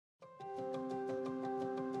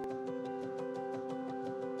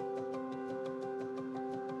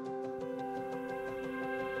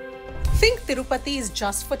Think Tirupati is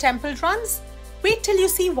just for temple runs? Wait till you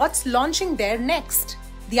see what's launching there next.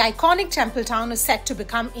 The iconic temple town is set to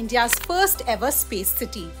become India's first ever space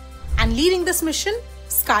city. And leading this mission,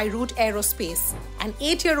 Skyroot Aerospace, an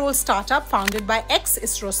 8-year-old startup founded by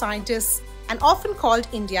ex-ISRO scientists and often called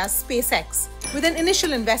India's SpaceX. With an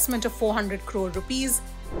initial investment of 400 crore rupees,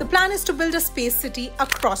 the plan is to build a space city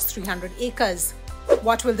across 300 acres.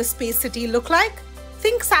 What will the space city look like?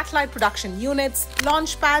 Think satellite production units,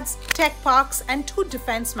 launch pads, tech parks, and 2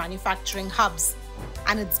 defense manufacturing hubs.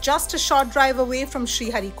 And it's just a short drive away from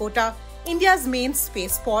Sriharikota, India's main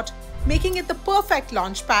spaceport, making it the perfect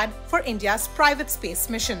launch pad for India's private space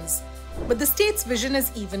missions. But the state's vision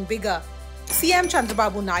is even bigger. CM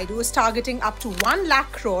Chandrababu Naidu is targeting up to 1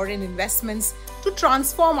 lakh crore in investments to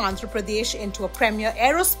transform Andhra Pradesh into a premier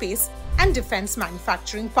aerospace and defense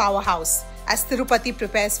manufacturing powerhouse. As Tirupati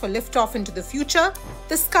prepares for liftoff into the future,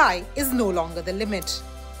 the sky is no longer the limit.